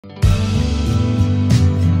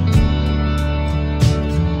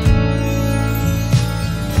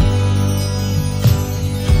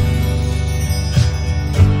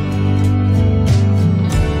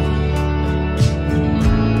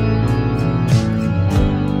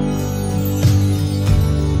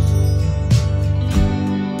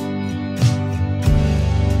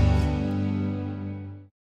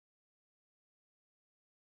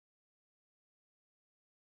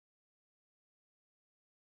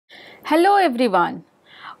Hello everyone,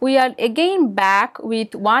 we are again back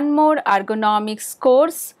with one more ergonomics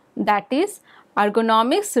course, that is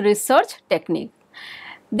ergonomics research technique.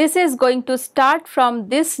 This is going to start from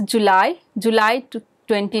this July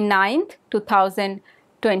 29th,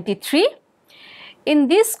 2023. In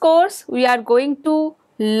this course, we are going to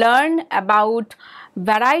learn about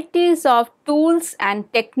varieties of tools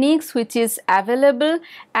and techniques which is available,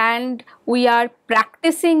 and we are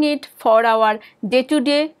practicing it for our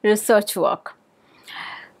day-to-day research work.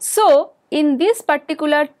 So, in this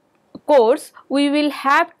particular course, we will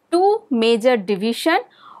have two major divisions.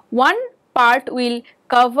 One part will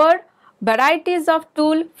cover varieties of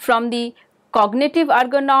tool from the cognitive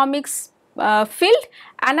ergonomics field.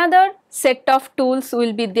 Another set of tools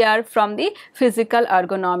will be there from the physical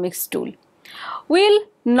ergonomics tool. We will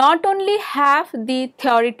not only have the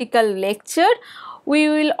theoretical lecture, we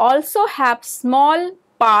will also have small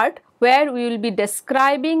part where we will be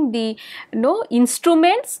describing the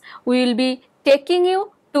instruments. We will be taking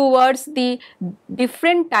you towards the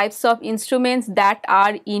different types of instruments that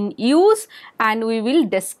are in use, and we will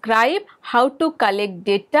describe how to collect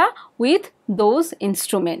data with those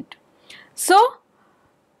instruments. So,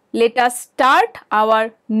 let us start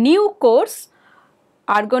our new course,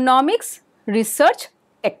 Ergonomics Research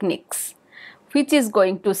Techniques, which is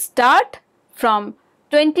going to start from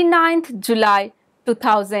 29th July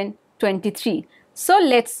 2023. So,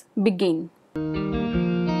 let's begin.